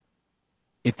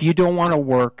if you don't want to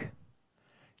work,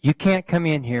 you can't come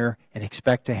in here and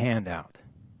expect a handout.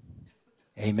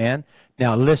 Amen?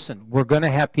 Now listen, we're going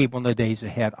to have people in the days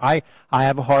ahead. I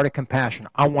have a heart of compassion.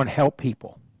 I want to help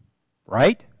people.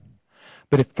 Right?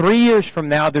 But if 3 years from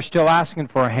now they're still asking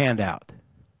for a handout,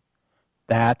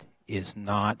 that is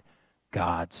not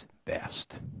God's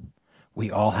best.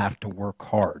 We all have to work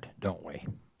hard, don't we?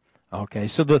 Okay,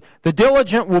 so the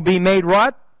diligent will be made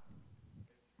what?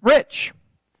 Rich.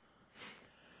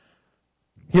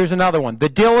 Here's another one. The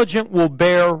diligent will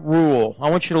bear rule. I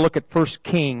want you to look at 1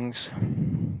 Kings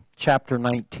chapter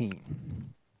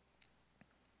 19.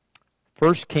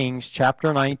 1 Kings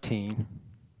chapter 19.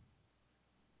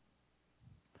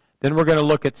 Then we're going to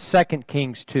look at 2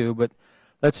 Kings 2, but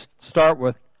let's start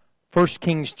with 1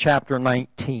 Kings chapter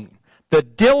 19. The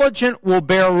diligent will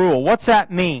bear rule. What's that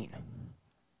mean?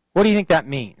 What do you think that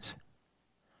means?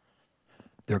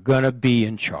 They're going to be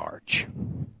in charge.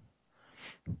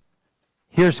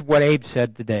 Here's what Abe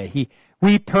said today.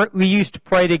 We used to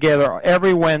pray together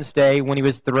every Wednesday when he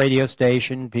was at the radio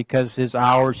station because his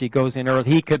hours, he goes in early.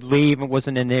 He could leave. It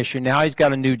wasn't an issue. Now he's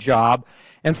got a new job.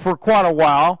 And for quite a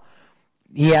while,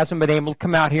 he hasn't been able to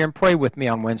come out here and pray with me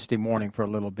on Wednesday morning for a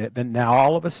little bit. But now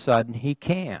all of a sudden he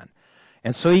can.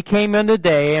 And so he came in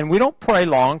today, and we don't pray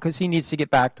long because he needs to get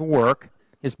back to work.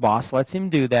 His boss lets him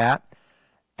do that.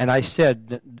 And I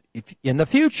said, in the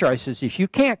future, I says, if you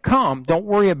can't come, don't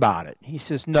worry about it. He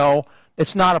says, no,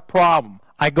 it's not a problem.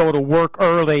 I go to work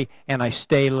early and I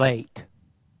stay late.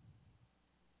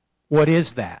 What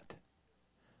is that?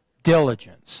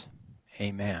 Diligence.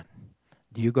 Amen.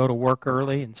 Do you go to work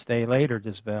early and stay late, or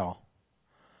does Val?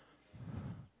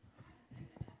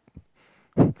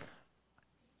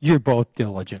 You're both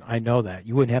diligent. I know that.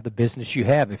 You wouldn't have the business you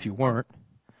have if you weren't.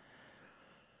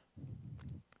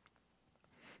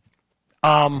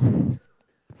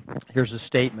 Here's a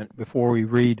statement before we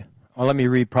read. Well, let me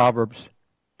read Proverbs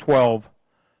 12,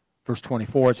 verse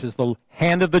 24. It says, the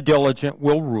hand of the diligent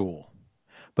will rule,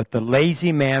 but the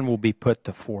lazy man will be put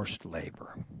to forced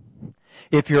labor.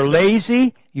 If you're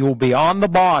lazy, you will be on the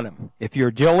bottom. If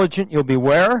you're diligent, you'll be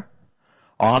where?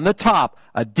 On the top.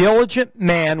 A diligent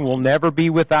man will never be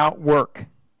without work.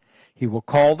 He will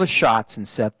call the shots and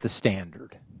set the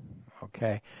standard.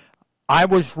 Okay? I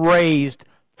was raised,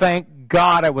 thank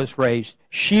God I was raised.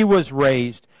 She was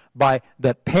raised by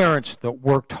the parents that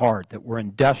worked hard, that were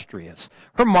industrious.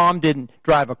 Her mom didn't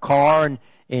drive a car,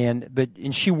 and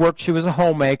she worked. She was a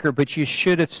homemaker, but you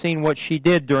should have seen what she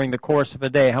did during the course of a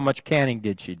day. How much canning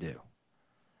did she do?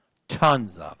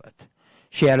 Tons of it.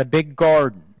 She had a big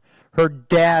garden. Her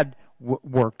dad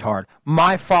worked hard.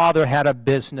 My father had a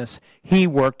business. He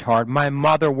worked hard. My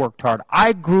mother worked hard.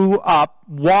 I grew up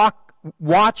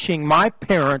watching my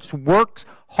parents work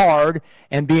hard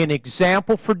and be an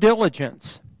example for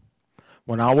diligence.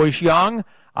 When I was young,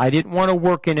 I didn't want to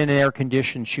work in an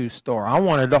air-conditioned shoe store. I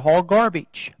wanted to haul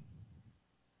garbage.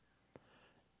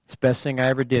 It's the best thing I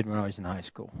ever did when I was in high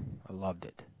school. I loved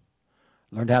it.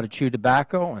 Learned how to chew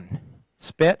tobacco and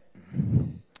spit,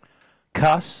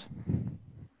 cuss.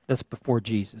 That's before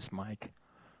Jesus, Mike.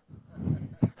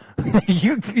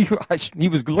 He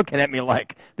was looking at me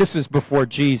like, this is before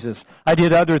Jesus. I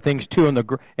did other things too in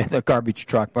the garbage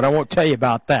truck, but I won't tell you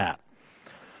about that.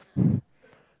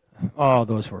 Oh,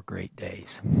 those were great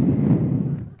days.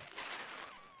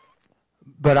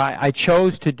 But I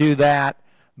chose to do that,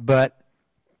 but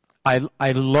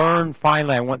I learned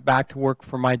finally. I went back to work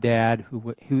for my dad,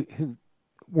 who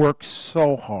worked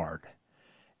so hard,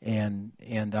 and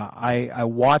I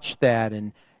watched that,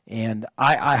 and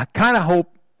I kind of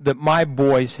hope that my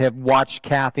boys have watched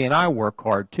Kathy and I work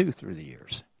hard too through the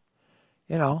years.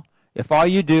 You know, if all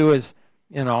you do is,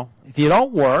 if you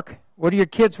don't work, what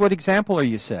example are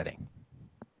you setting?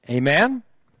 Amen?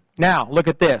 Now, look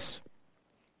at this.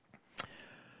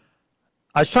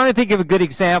 I was trying to think of a good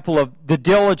example of the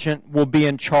diligent will be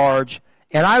in charge,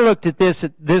 and I looked at this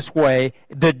way.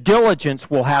 The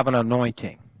diligence will have an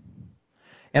anointing.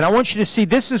 And I want you to see,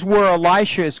 this is where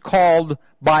Elisha is called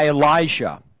by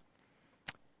Elijah.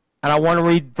 And I want to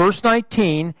read verse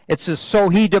 19. It says, so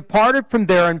he departed from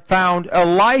there and found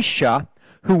Elisha,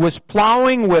 who was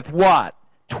plowing with what?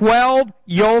 12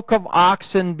 yoke of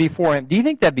oxen before him. Do you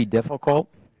think that'd be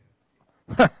difficult?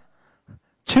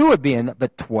 2 would be enough,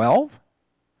 but 12?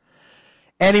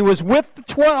 And he was with the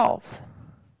 12.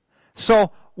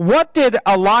 So what did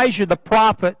Elijah the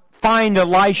prophet find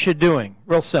Elisha doing?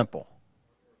 Real simple.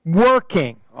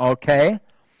 Working, okay?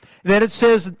 Then it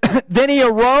says, then he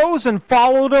arose and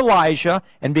followed Elijah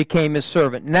and became his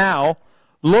servant. Now,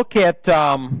 look at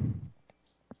 2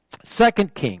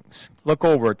 Kings. Look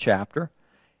over a chapter.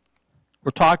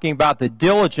 we're talking about the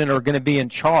diligent are going to be in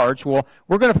charge. Well,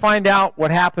 we're going to find out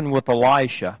what happened with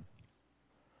Elisha.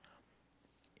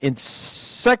 In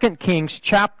 2 Kings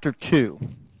chapter 2,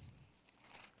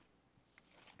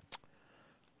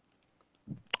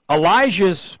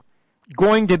 Elijah's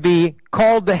going to be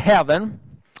called to heaven.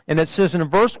 And it says in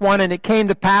verse 1, "And it came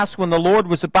to pass when the Lord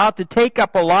was about to take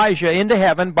up Elijah into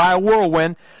heaven by a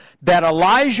whirlwind, that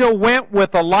Elijah went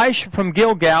with Elisha from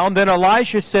Gilgal. And then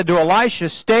Elisha said to Elisha,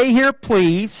 'Stay here,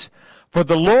 please, for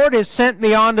the Lord has sent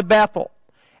me on to Bethel.'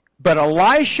 But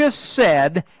Elisha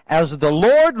said, 'As the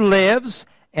Lord lives,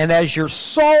 and as your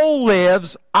soul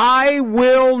lives, I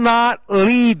will not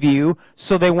leave you.'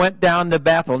 So they went down to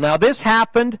Bethel." Now this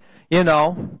happened,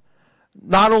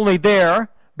 not only there,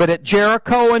 but at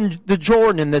Jericho and the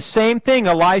Jordan. And the same thing,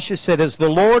 Elisha said, "As the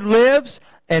Lord lives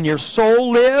and your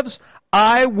soul lives,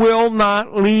 I will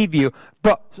not leave you."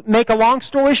 But make a long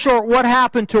story short, what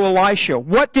happened to Elisha?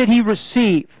 What did he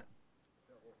receive?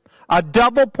 A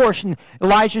double portion.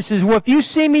 Elijah says, "Well, if you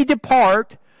see me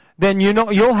depart, then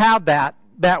you'll have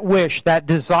that wish, that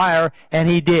desire," and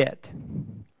he did.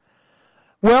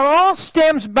 Well, it all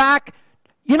stems back,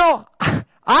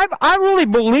 I really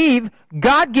believe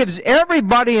God gives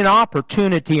everybody an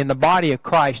opportunity in the body of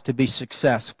Christ to be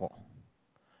successful.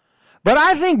 But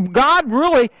I think God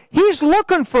He's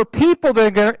looking for people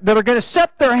that are going to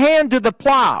set their hand to the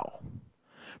plow.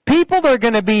 People that are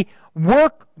going to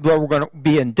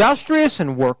be industrious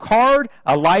and work hard.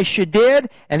 Elisha did,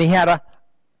 and he had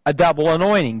a double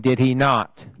anointing, did he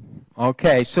not?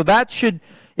 Okay, so that should,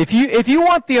 if you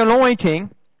want the anointing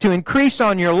to increase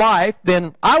on your life,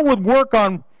 then I would work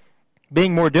on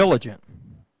being more diligent,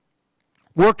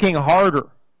 working harder,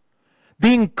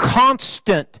 being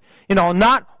constant,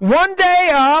 not one day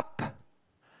up,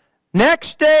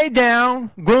 next day down,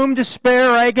 gloom,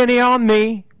 despair, agony on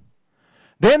me,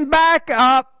 then back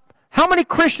up. How many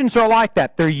Christians are like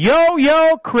that? They're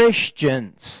yo-yo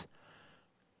Christians.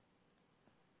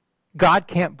 God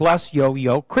can't bless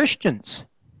yo-yo Christians.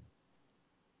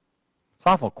 It's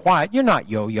awful quiet. You're not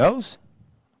yo-yos.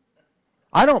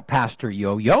 I don't pastor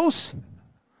yo-yos.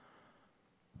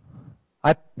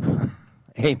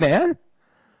 Amen?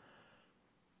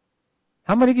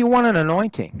 How many of you want an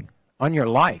anointing on your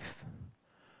life?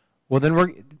 Well,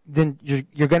 then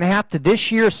you're going to have to,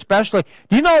 this year especially.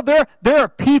 Do you know there are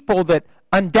people that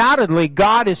undoubtedly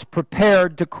God is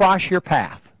prepared to cross your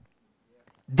path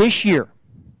this year.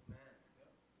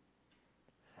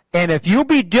 And if you'll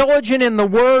be diligent in the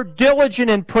Word, diligent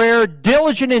in prayer,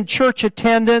 diligent in church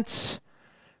attendance,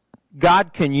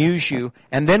 God can use you.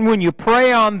 And then when you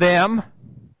pray on them,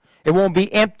 it won't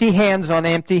be empty hands on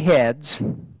empty heads.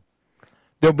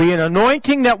 There'll be an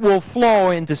anointing that will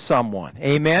flow into someone.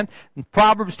 Amen? In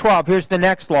Proverbs 12, here's the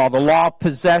next law, the law of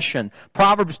possession.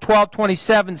 Proverbs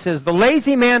 12:27 says, "The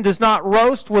lazy man does not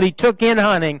roast what he took in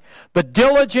hunting, but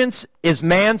diligence is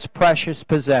man's precious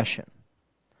possession."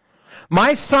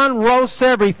 My son roasts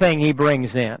everything he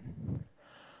brings in.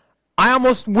 I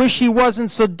almost wish he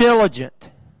wasn't so diligent.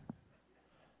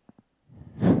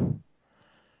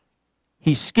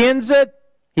 He skins it,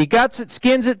 he guts it,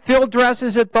 skins it, field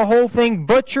dresses it, the whole thing,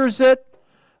 butchers it.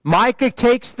 Micah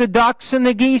takes the ducks and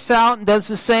the geese out and does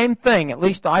the same thing. At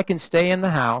least I can stay in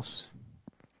the house.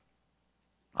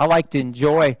 I like to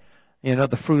enjoy,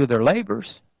 the fruit of their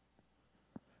labors.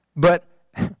 But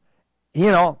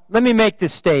let me make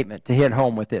this statement to hit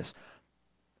home with this.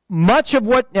 Now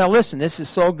listen, this is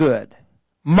so good.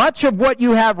 Much of what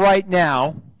you have right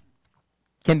now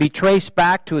can be traced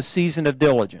back to a season of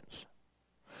diligence.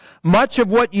 Much of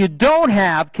what you don't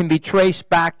have can be traced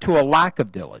back to a lack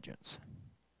of diligence.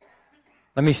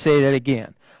 Let me say that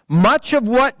again. Much of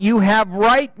what you have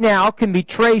right now can be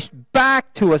traced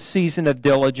back to a season of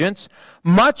diligence.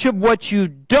 Much of what you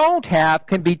don't have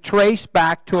can be traced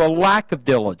back to a lack of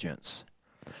diligence.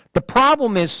 The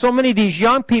problem is so many of these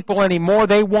young people anymore,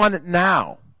 they want it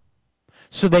now.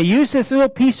 So they use this little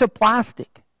piece of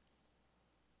plastic.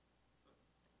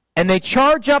 And they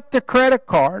charge up the credit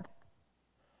card.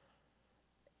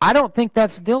 I don't think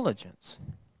that's diligence.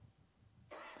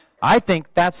 I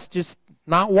think that's just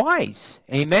not wise.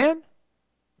 Amen?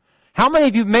 How many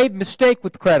of you made a mistake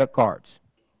with credit cards?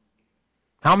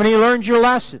 How many learned your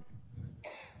lesson?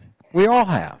 We all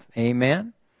have.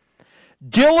 Amen?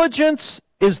 Diligence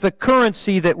is the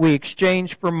currency that we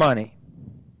exchange for money.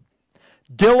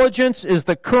 Diligence is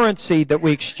the currency that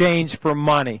we exchange for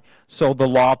money. So the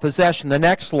law of possession. The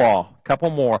next law, a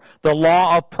couple more. The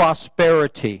law of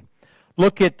prosperity.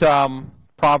 Look at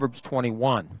Proverbs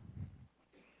 21.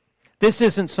 This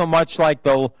isn't so much like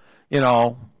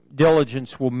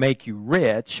diligence will make you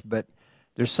rich, but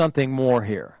there's something more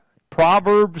here.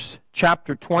 Proverbs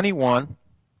chapter 21.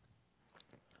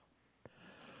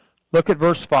 Look at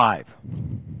verse 5.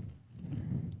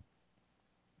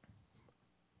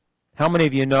 How many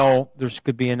of you know there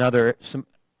could be an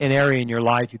area in your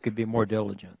life you could be more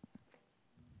diligent?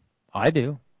 I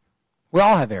do. We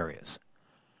all have areas.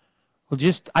 We'll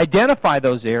just identify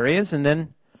those areas and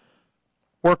then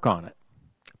work on it.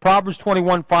 Proverbs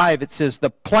 21:5, it says, the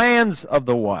plans of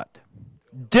the what?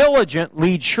 Diligent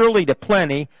lead surely to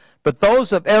plenty, but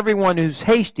those of everyone who's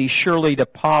hasty surely to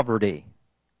poverty.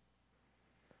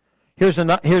 Here's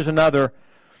another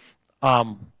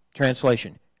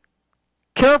translation.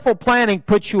 Careful planning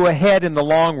puts you ahead in the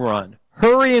long run.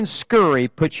 Hurry and scurry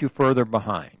puts you further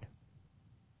behind.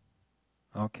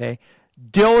 Okay?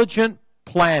 Diligent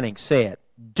planning. Say it.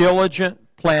 Diligent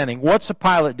planning. What's a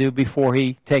pilot do before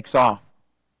he takes off?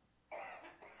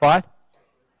 What?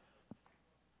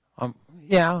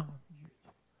 Yeah.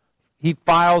 He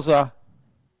files a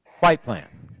flight plan.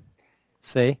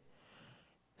 See?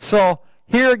 So,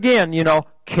 here again,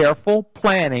 careful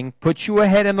planning puts you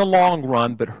ahead in the long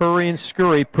run, but hurry and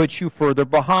scurry puts you further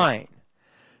behind.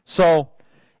 So,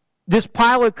 this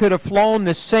pilot could have flown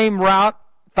the same route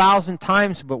 1,000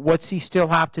 times, but what's he still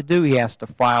have to do? He has to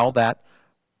file that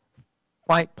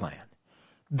flight plan.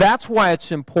 That's why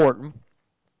it's important.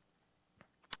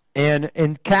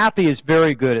 And Kathy is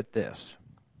very good at this.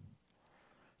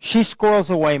 She squirrels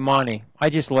away money. I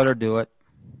just let her do it.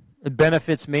 It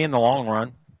benefits me in the long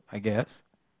run, I guess.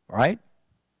 Right?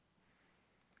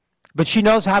 But she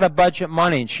knows how to budget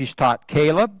money, and she's taught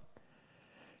Caleb.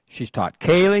 She's taught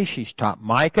Kaylee. She's taught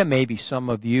Micah, maybe some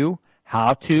of you,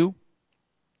 how to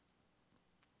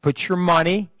put your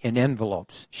money in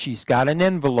envelopes. She's got an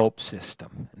envelope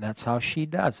system, and that's how she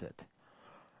does it.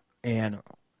 And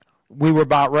we were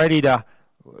about ready to,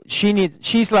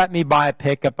 she's let me buy a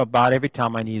pickup about every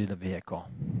time I needed a vehicle.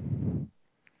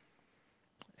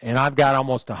 And I've got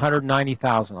almost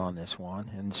 $190,000 on this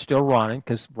one, and it's still running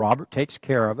because Robert takes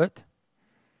care of it.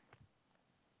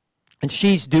 And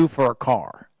she's due for a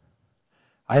car.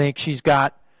 I think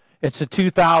it's a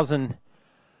 2000,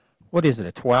 what is it,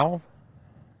 a 12?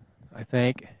 I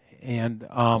think. And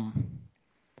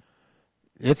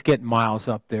it's getting miles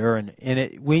up there.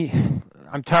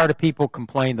 I'm tired of people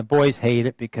complaining. The boys hate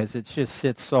it because it just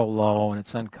sits so low and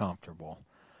it's uncomfortable.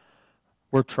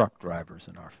 We're truck drivers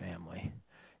in our family.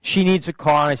 She needs a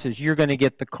car. I says, you're going to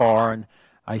get the car. And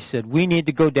I said, we need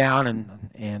to go down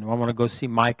and I want to go see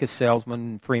Micah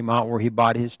Salesman in Fremont where he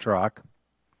bought his truck.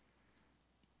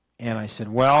 And I said,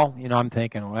 well, I'm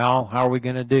thinking, well, how are we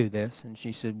going to do this? And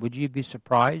she said, would you be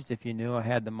surprised if you knew I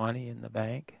had the money in the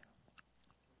bank?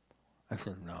 I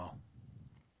said, no.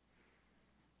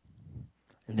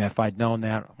 And if I'd known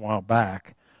that a while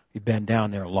back, we'd been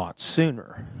down there a lot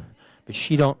sooner. But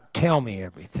she don't tell me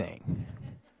everything.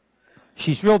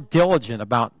 She's real diligent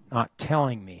about not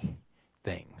telling me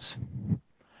things.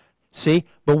 See?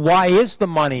 But why is the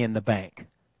money in the bank?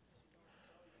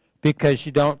 Because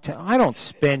you don't I don't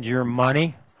spend your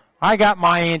money. I got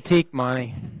my antique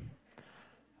money.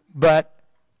 But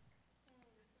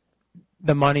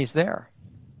the money's there.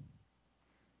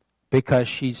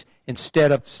 Because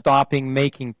instead of stopping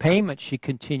making payments, she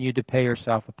continued to pay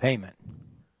herself a payment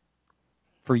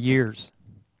for years.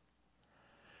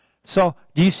 So,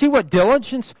 do you see what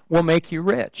diligence will make you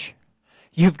rich?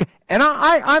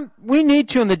 We need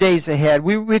to in the days ahead.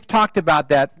 We've talked about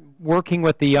that, working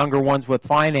with the younger ones with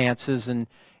finances, and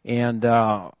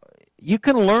you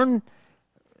can learn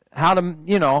how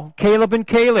to, Caleb and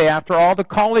Kaylee, after all the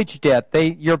college debt,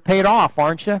 you're paid off,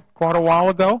 aren't you? Quite a while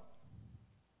ago.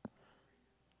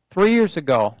 3 years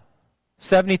ago,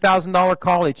 $70,000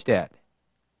 college debt.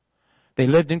 They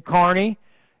lived in Kearney.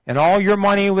 And all your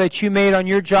money that you made on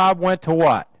your job went to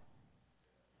what?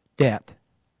 Debt.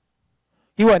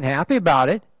 He wasn't happy about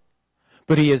it,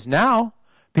 but he is now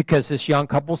because this young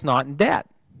couple's not in debt.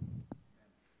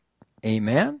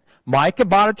 Amen? Micah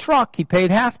bought a truck. He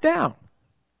paid half down.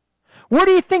 Where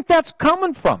do you think that's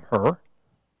coming from? Her.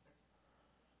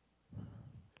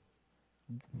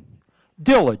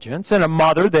 Diligence, and a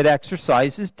mother that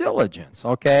exercises diligence,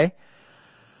 okay?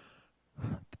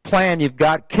 Plan you've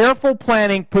got. Careful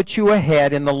planning puts you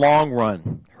ahead in the long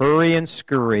run. Hurry and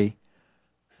scurry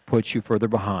puts you further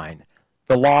behind.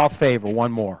 The law of favor,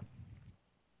 one more.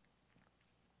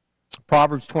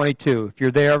 Proverbs 22. If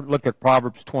you're there, look at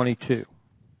Proverbs 22,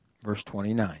 verse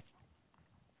 29.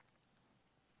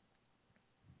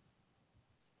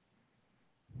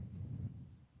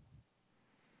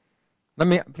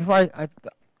 Before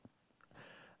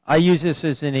I use this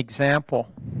as an example.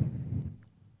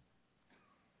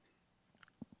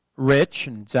 Rich,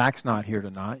 and Zach's not here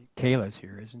tonight. Kayla's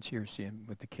here, isn't she? Or see him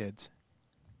with the kids.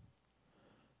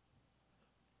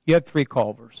 You had 3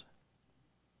 Culvers.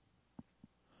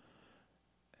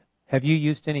 Have you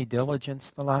used any diligence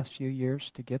the last few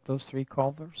years to get those 3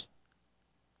 Culvers?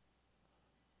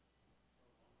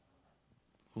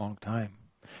 Long time.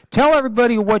 Tell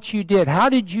everybody what you did. How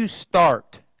did you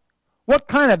start? What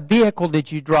kind of vehicle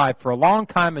did you drive for a long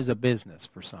time as a business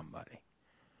for somebody?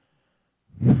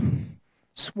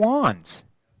 Swans.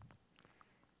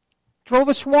 Drove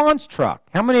a Swans truck.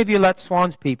 How many of you let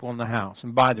Swans people in the house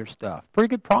and buy their stuff? Pretty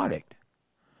good product.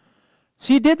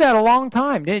 So you did that a long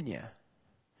time, didn't you?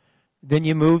 Then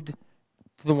you moved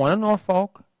to the one in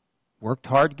Norfolk, worked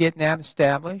hard getting that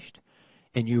established,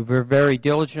 and you were very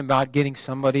diligent about getting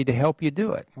somebody to help you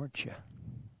do it, weren't you?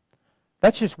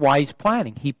 That's just wise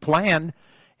planning. He planned,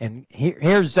 and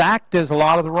here Zach does a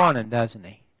lot of the running, doesn't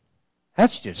he?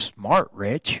 That's just smart,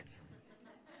 Rich.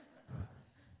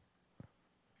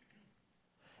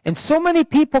 And so many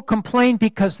people complain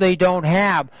because they don't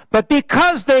have, but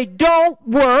because they don't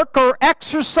work or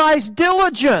exercise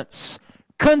diligence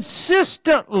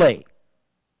consistently.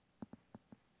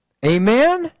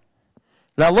 Amen?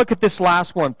 Now look at this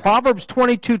last one. Proverbs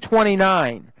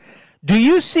 22:29. Do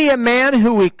you see a man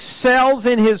who excels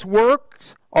in his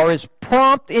works or is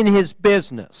prompt in his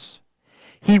business?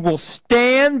 He will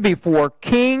stand before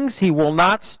kings. He will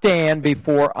not stand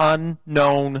before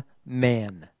unknown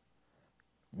men.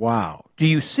 Wow. Do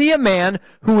you see a man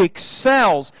who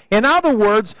excels? In other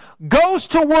words, goes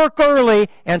to work early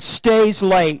and stays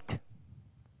late.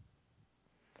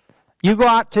 You go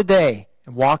out today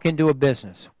and walk into a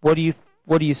business. What do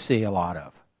you see a lot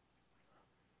of?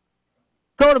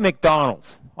 Go to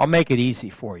McDonald's. I'll make it easy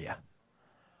for you.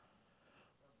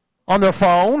 On their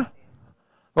phone?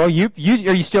 Well, are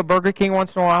you still Burger King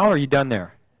once in a while, or are you done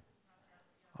there?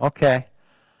 Okay.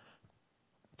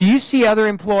 Do you see other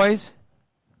employees?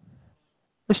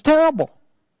 It's terrible.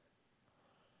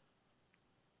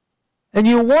 And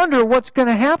you wonder what's going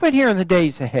to happen here in the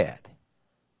days ahead.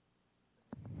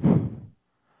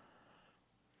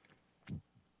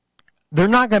 They're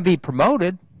not going to be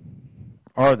promoted,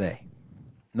 are they?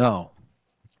 No.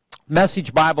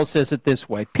 Message Bible says it this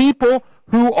way. People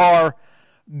who are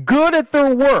good at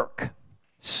their work,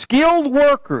 skilled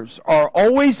workers, are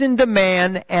always in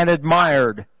demand and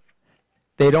admired.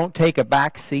 They don't take a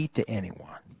back seat to anyone.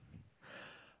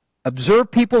 Observe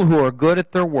people who are good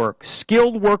at their work.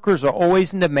 Skilled workers are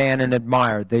always in demand and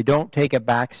admired. They don't take a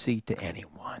back seat to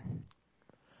anyone.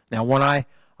 Now, when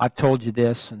I've told you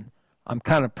this, and I'm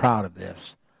kind of proud of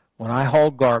this. When I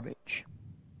hauled garbage,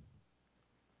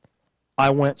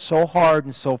 I went so hard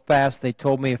and so fast, they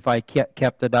told me if I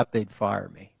kept it up, they'd fire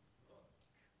me.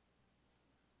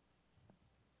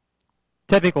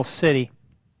 Typical city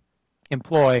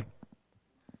employee.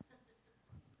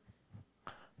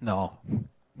 No.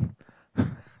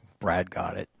 Brad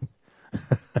got it.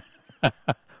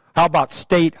 How about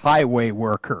state highway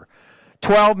worker?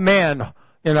 12 men,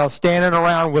 standing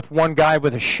around with one guy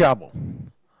with a shovel.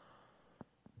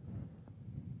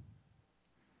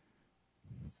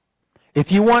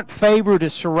 If you want favor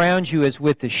to surround you as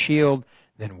with a shield,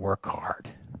 then work hard.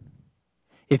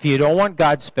 If you don't want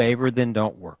God's favor, then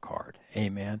don't work hard.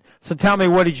 Amen. So tell me,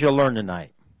 what did you learn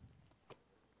tonight?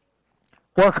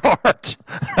 Work hard.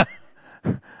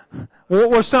 What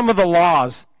were some of the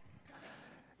laws?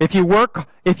 If you work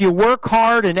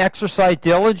hard and exercise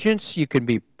diligence, you can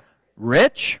be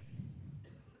rich.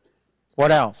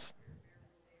 What else?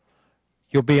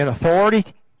 You'll be an authority.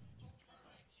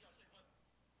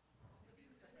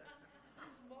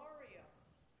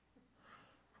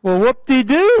 Well,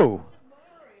 whoop-de-doo.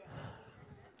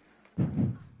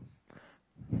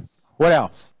 What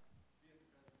else?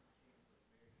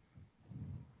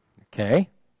 Okay.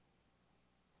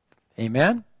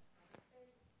 Amen?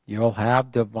 You'll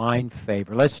have divine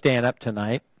favor. Let's stand up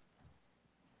tonight.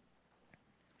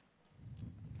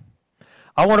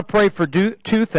 I want to pray for two things.